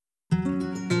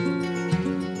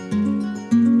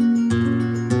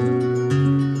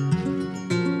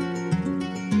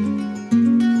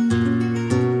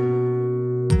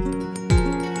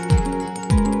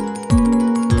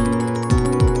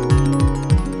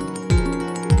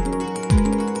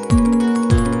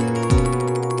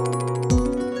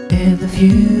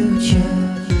future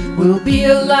will be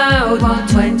allowed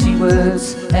 120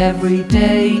 words every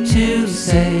day to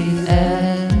save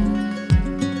air.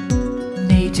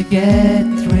 Need to get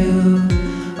through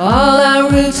all our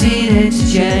routine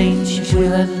interchange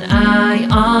with an eye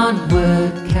on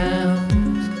word count.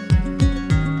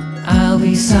 I'll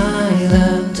be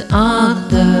silent on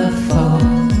the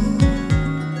phone,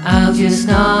 I'll just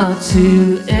nod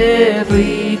to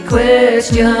every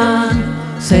question,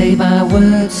 say my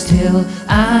words till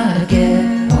I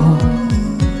get home,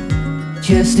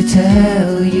 just to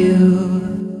tell you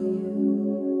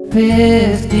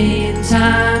 15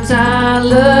 times I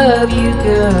love you,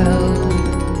 girl.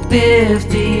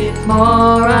 15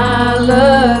 more I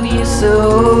love you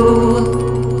so.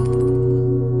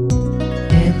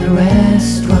 In the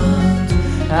restaurant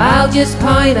I'll just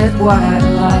point at what I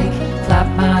like, flap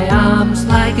my arms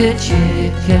like a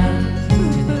chicken.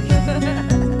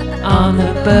 On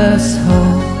the bus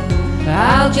home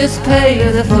I'll just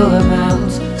pay the full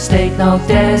amount, state no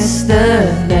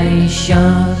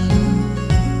destination.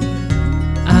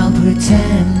 I'll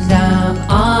pretend I'm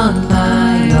on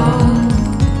my own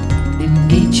in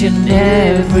each and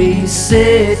every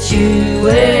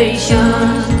situation,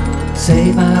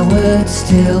 say my words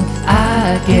till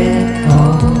I get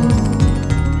home,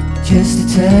 just to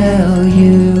tell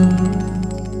you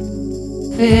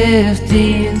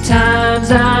 15 times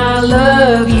I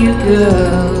love you,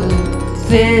 girl.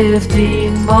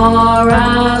 15 more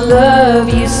I love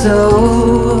you so.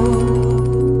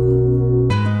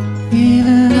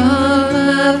 Even on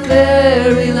my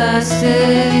very last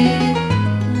day,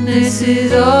 this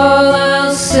is all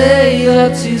I'll say,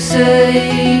 love to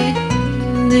say.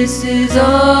 This is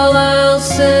all I'll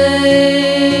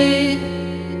say.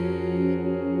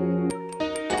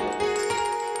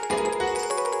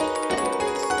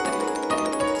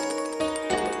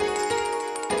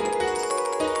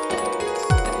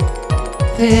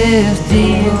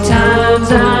 "15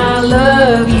 times I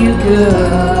love you,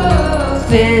 girl.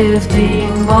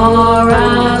 15 more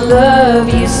I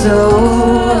love you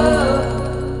so."